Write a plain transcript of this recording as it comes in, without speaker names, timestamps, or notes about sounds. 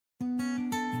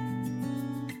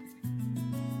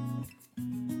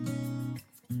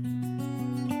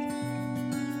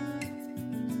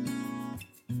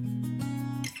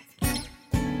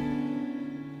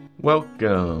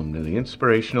Welcome to the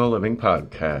Inspirational Living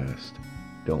Podcast.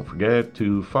 Don't forget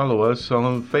to follow us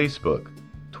on Facebook,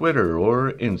 Twitter,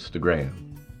 or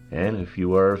Instagram. And if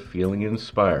you are feeling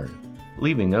inspired,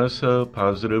 leaving us a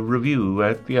positive review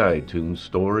at the iTunes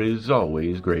store is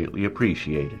always greatly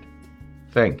appreciated.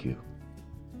 Thank you.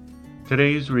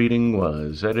 Today's reading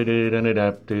was edited and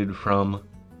adapted from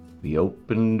The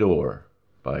Open Door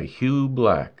by Hugh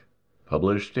Black,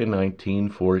 published in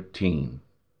 1914.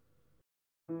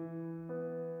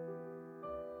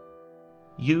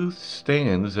 Youth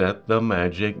stands at the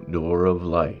magic door of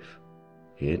life.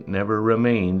 It never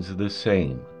remains the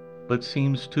same, but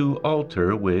seems to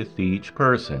alter with each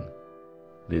person.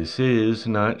 This is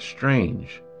not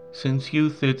strange, since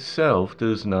youth itself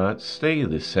does not stay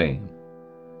the same.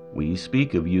 We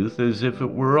speak of youth as if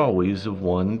it were always of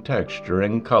one texture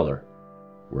and color,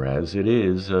 whereas it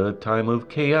is a time of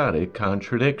chaotic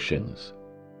contradictions.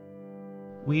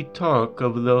 We talk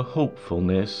of the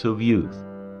hopefulness of youth,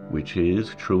 which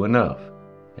is true enough,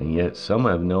 and yet some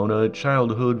have known a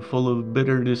childhood full of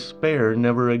bitter despair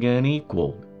never again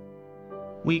equaled.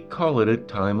 We call it a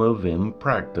time of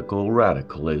impractical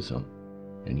radicalism,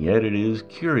 and yet it is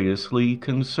curiously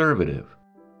conservative.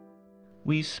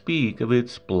 We speak of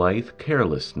its blithe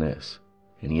carelessness,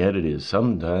 and yet it is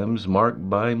sometimes marked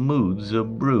by moods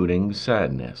of brooding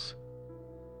sadness.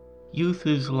 Youth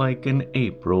is like an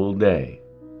April day,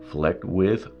 flecked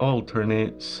with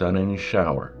alternate sun and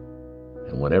shower.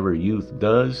 And whatever youth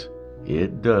does,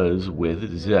 it does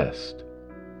with zest.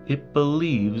 It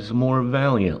believes more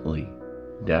valiantly,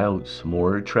 doubts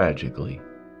more tragically,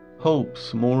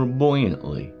 hopes more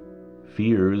buoyantly,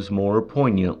 fears more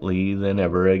poignantly than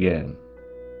ever again.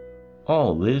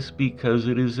 All this because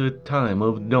it is a time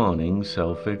of dawning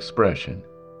self-expression.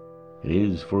 It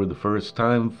is for the first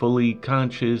time fully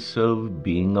conscious of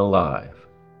being alive,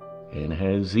 and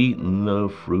has eaten the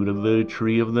fruit of the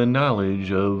tree of the knowledge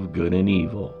of good and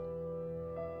evil.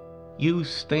 Youth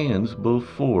stands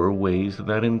before ways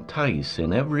that entice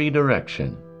in every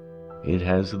direction. It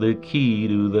has the key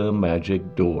to the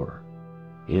magic door.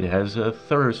 It has a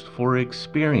thirst for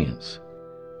experience,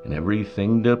 and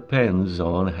everything depends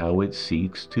on how it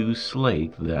seeks to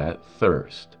slake that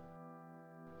thirst.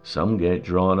 Some get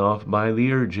drawn off by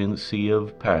the urgency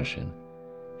of passion,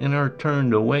 and are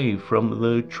turned away from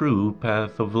the true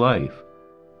path of life,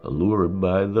 allured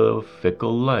by the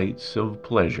fickle lights of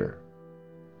pleasure.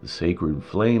 The sacred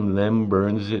flame then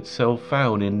burns itself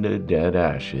out into dead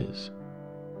ashes.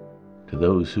 To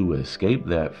those who escape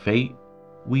that fate,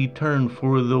 we turn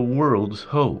for the world's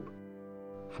hope,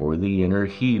 for the inner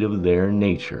heat of their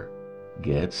nature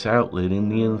gets outlet in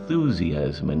the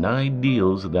enthusiasm and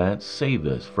ideals that save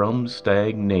us from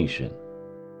stagnation.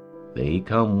 They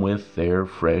come with their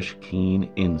fresh,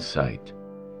 keen insight,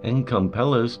 and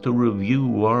compel us to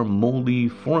review our moldy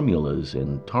formulas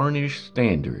and tarnished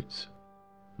standards.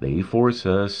 They force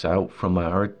us out from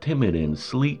our timid and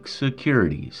sleek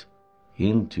securities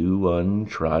into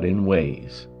untrodden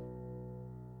ways.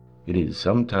 It is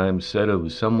sometimes said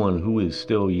of someone who is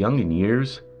still young in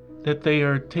years that they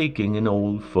are taking an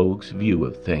old folks' view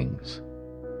of things.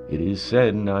 It is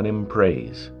said not in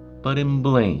praise, but in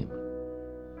blame.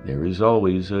 There is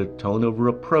always a tone of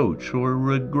reproach or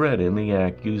regret in the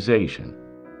accusation.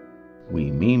 We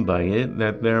mean by it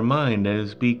that their mind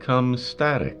has become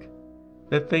static,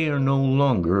 that they are no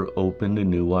longer open to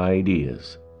new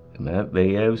ideas, and that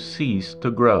they have ceased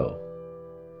to grow.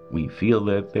 We feel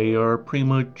that they are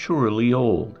prematurely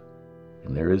old,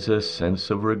 and there is a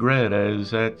sense of regret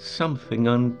as at something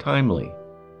untimely,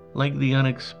 like the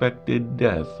unexpected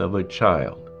death of a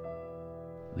child.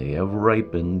 They have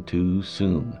ripened too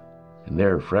soon, and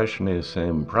their freshness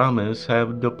and promise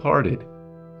have departed.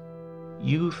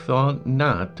 Youth ought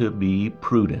not to be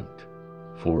prudent,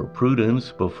 for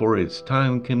prudence before its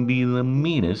time can be the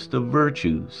meanest of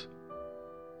virtues.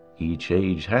 Each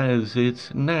age has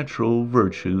its natural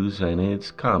virtues and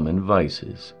its common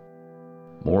vices.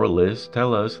 Moralists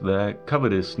tell us that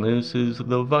covetousness is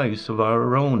the vice of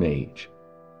our own age.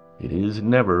 It is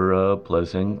never a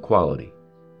pleasant quality,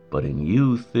 but in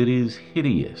youth it is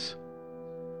hideous.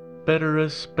 Better a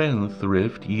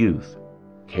spendthrift youth,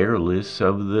 careless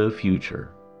of the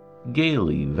future,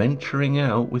 gaily venturing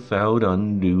out without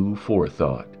undue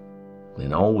forethought,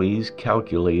 than always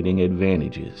calculating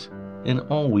advantages and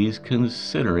always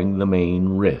considering the main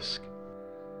risk.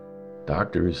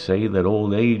 Doctors say that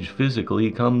old age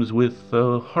physically comes with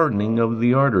the hardening of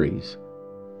the arteries,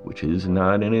 which is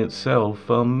not in itself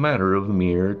a matter of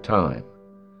mere time.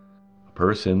 A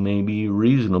person may be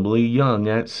reasonably young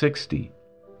at 60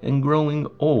 and growing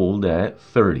old at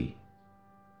 30.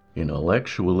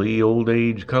 Intellectually, old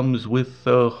age comes with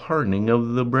the hardening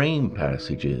of the brain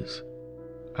passages.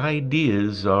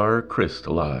 Ideas are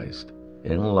crystallized,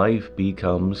 and life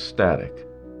becomes static.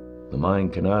 The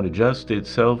mind cannot adjust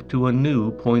itself to a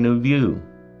new point of view.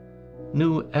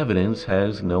 New evidence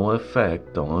has no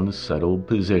effect on settled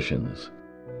positions,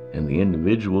 and the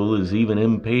individual is even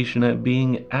impatient at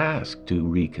being asked to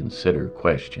reconsider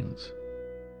questions.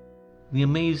 The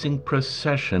amazing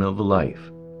procession of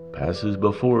life passes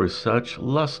before such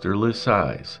lusterless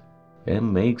eyes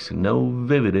and makes no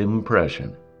vivid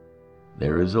impression.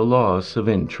 There is a loss of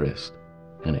interest,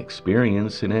 and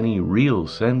experience in any real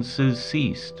sense is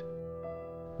ceased.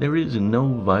 There is no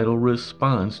vital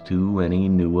response to any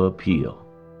new appeal.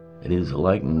 It is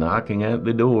like knocking at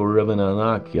the door of an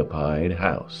unoccupied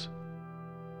house.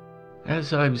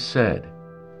 As I've said,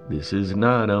 this is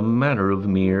not a matter of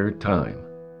mere time.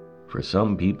 For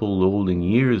some people, old in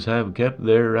years have kept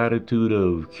their attitude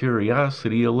of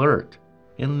curiosity alert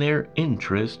and their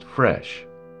interest fresh.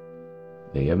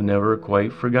 They have never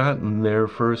quite forgotten their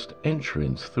first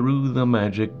entrance through the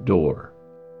magic door.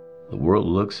 The world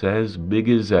looks as big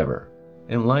as ever,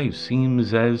 and life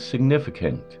seems as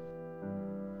significant.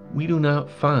 We do not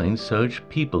find such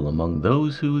people among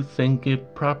those who think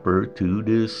it proper to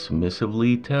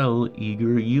dismissively tell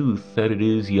eager youth that it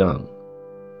is young,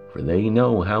 for they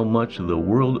know how much the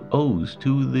world owes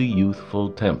to the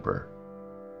youthful temper.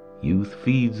 Youth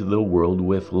feeds the world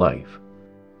with life,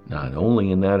 not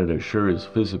only in that it assures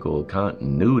physical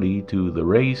continuity to the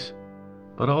race,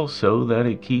 but also that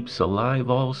it keeps alive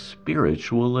all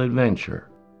spiritual adventure.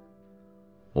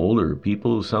 Older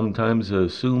people sometimes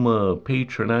assume a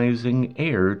patronizing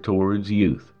air towards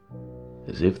youth,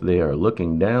 as if they are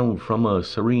looking down from a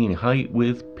serene height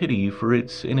with pity for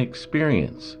its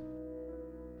inexperience.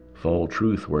 If all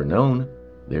truth were known,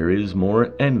 there is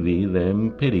more envy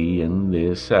than pity in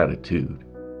this attitude.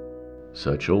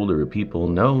 Such older people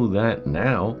know that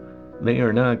now they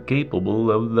are not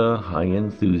capable of the high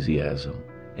enthusiasm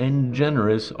and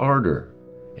generous ardor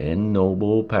and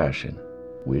noble passion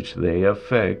which they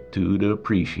affect to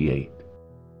depreciate.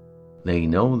 They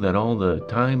know that all the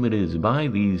time it is by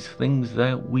these things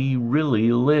that we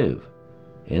really live,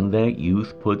 and that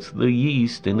youth puts the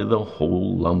yeast into the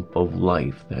whole lump of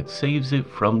life that saves it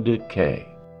from decay.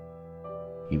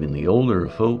 Even the older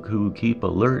folk who keep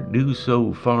alert do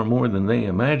so far more than they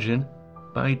imagine,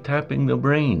 by tapping the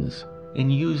brains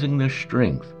and using the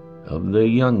strength of the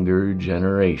younger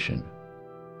generation.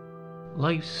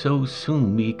 Life so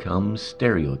soon becomes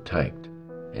stereotyped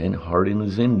and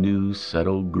hardens into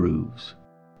settled grooves,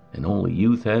 and only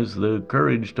youth has the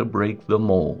courage to break the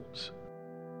molds.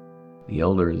 The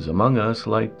elders among us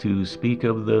like to speak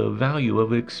of the value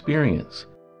of experience,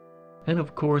 and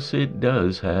of course it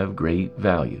does have great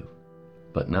value,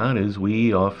 but not as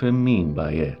we often mean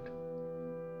by it.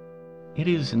 It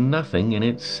is nothing in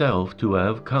itself to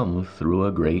have come through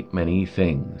a great many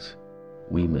things.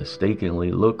 We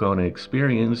mistakenly look on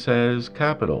experience as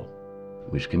capital,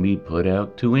 which can be put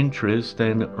out to interest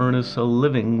and earn us a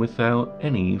living without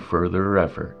any further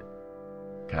effort.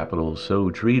 Capital so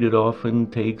treated often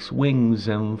takes wings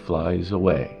and flies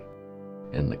away,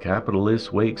 and the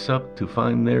capitalist wakes up to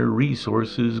find their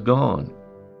resources gone.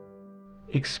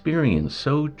 Experience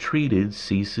so treated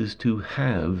ceases to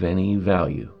have any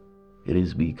value. It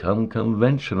has become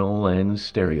conventional and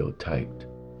stereotyped,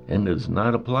 and does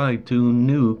not apply to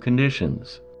new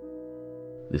conditions.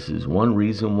 This is one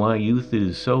reason why youth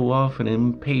is so often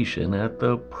impatient at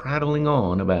the prattling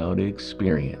on about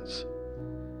experience.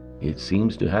 It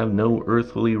seems to have no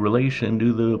earthly relation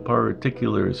to the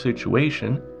particular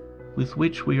situation with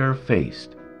which we are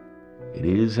faced. It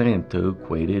is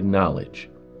antiquated knowledge,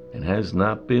 and has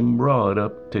not been brought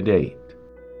up to date.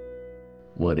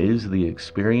 What is the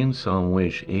experience on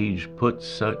which age puts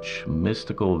such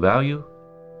mystical value?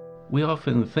 We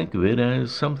often think of it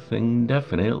as something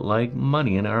definite like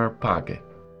money in our pocket,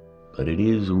 but it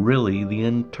is really the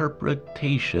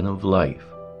interpretation of life,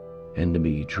 and to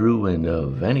be true and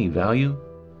of any value,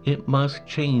 it must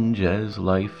change as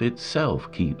life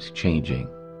itself keeps changing.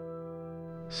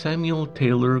 Samuel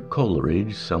Taylor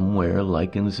Coleridge somewhere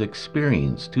likens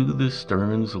experience to the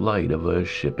stern's light of a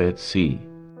ship at sea,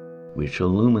 which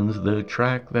illumines the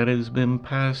track that has been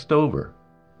passed over,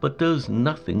 but does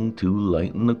nothing to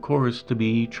lighten the course to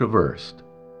be traversed.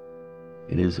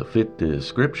 It is a fit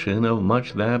description of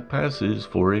much that passes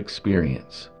for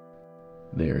experience.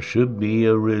 There should be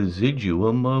a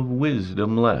residuum of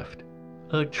wisdom left,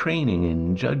 a training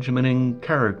in judgment and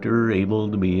character able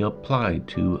to be applied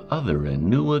to other and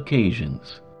new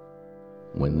occasions.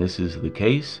 When this is the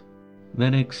case,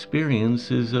 then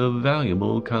experience is a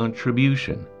valuable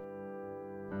contribution,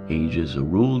 Age as a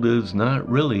rule does not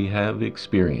really have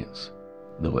experience,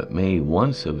 though it may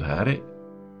once have had it.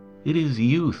 It is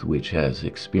youth which has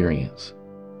experience,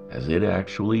 as it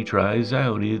actually tries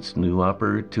out its new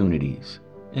opportunities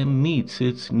and meets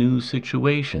its new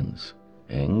situations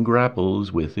and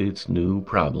grapples with its new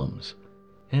problems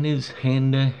and is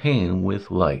hand to hand with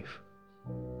life.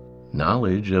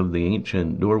 Knowledge of the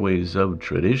ancient doorways of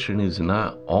tradition is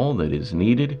not all that is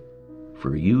needed,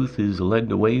 for youth is led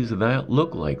to ways that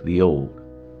look like the old,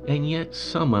 and yet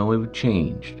somehow have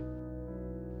changed.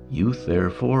 Youth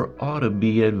therefore ought to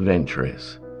be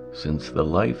adventurous, since the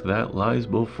life that lies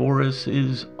before us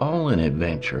is all an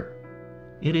adventure.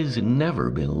 It has never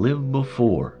been lived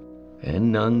before,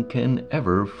 and none can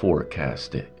ever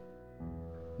forecast it.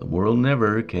 The world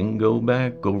never can go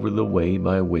back over the way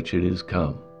by which it has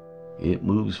come. It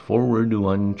moves forward to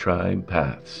untried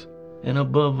paths, and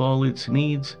above all its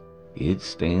needs, it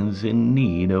stands in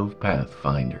need of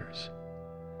pathfinders.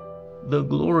 The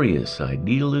glorious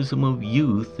idealism of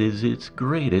youth is its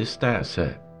greatest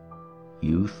asset.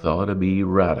 Youth ought to be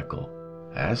radical,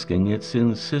 asking its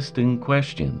insistent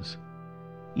questions,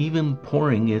 even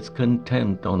pouring its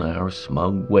contempt on our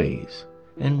smug ways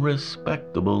and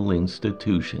respectable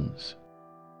institutions.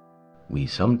 We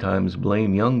sometimes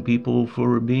blame young people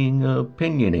for being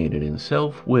opinionated and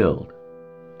self-willed,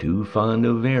 too fond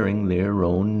of airing their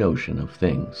own notion of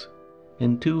things,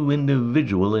 and too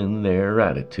individual in their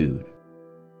attitude.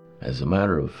 As a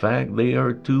matter of fact, they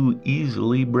are too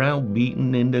easily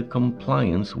browbeaten into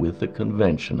compliance with the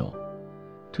conventional,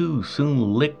 too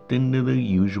soon licked into the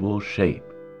usual shape,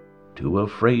 too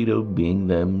afraid of being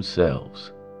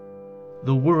themselves.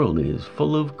 The world is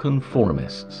full of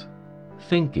conformists,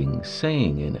 thinking,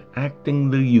 saying, and acting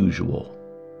the usual.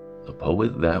 The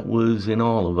poet that was in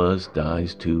all of us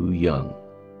dies too young.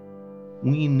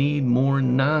 We need more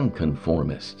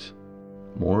non-conformists,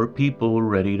 more people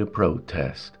ready to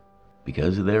protest,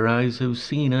 because their eyes have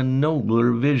seen a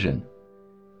nobler vision.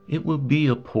 It would be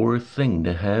a poor thing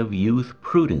to have youth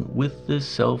prudent with the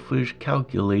selfish,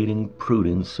 calculating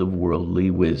prudence of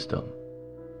worldly wisdom.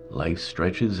 Life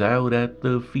stretches out at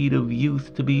the feet of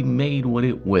youth to be made what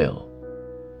it will.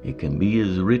 It can be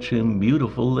as rich and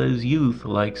beautiful as youth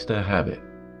likes to have it,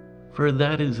 for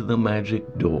that is the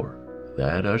magic door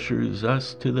that ushers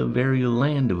us to the very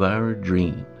land of our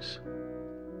dreams.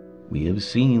 We have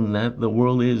seen that the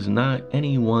world is not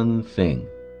any one thing,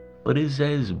 but is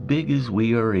as big as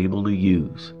we are able to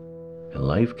use, and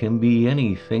life can be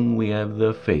anything we have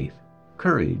the faith,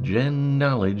 courage, and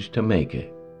knowledge to make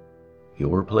it.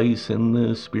 Your place in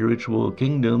the spiritual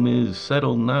kingdom is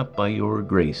settled not by your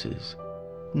graces,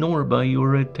 nor by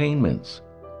your attainments,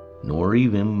 nor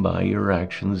even by your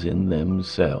actions in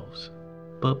themselves,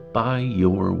 but by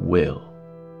your will.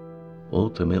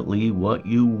 Ultimately, what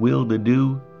you will to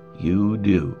do, you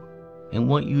do, and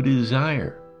what you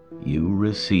desire, you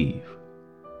receive.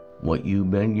 What you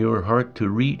bend your heart to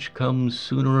reach comes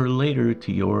sooner or later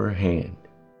to your hand.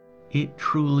 It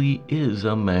truly is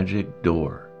a magic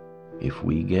door, if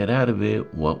we get out of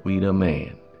it what we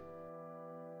demand.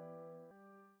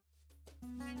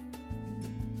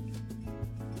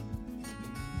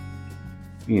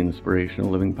 The Inspirational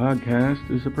Living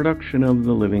Podcast is a production of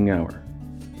The Living Hour.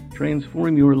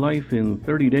 Transform your life in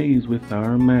 30 days with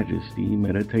our Majesty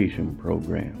Meditation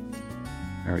Program.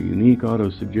 Our unique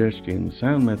auto-suggestion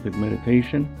sound method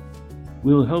meditation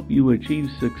will help you achieve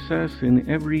success in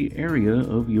every area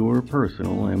of your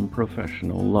personal and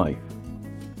professional life.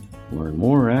 Learn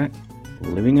more at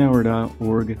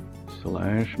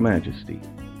livinghour.org/majesty.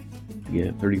 To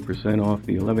get 30% off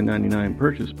the $11.99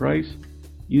 purchase price,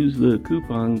 use the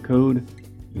coupon code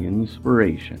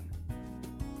INSPIRATION.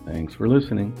 Thanks for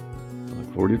listening. I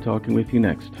look forward to talking with you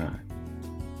next time.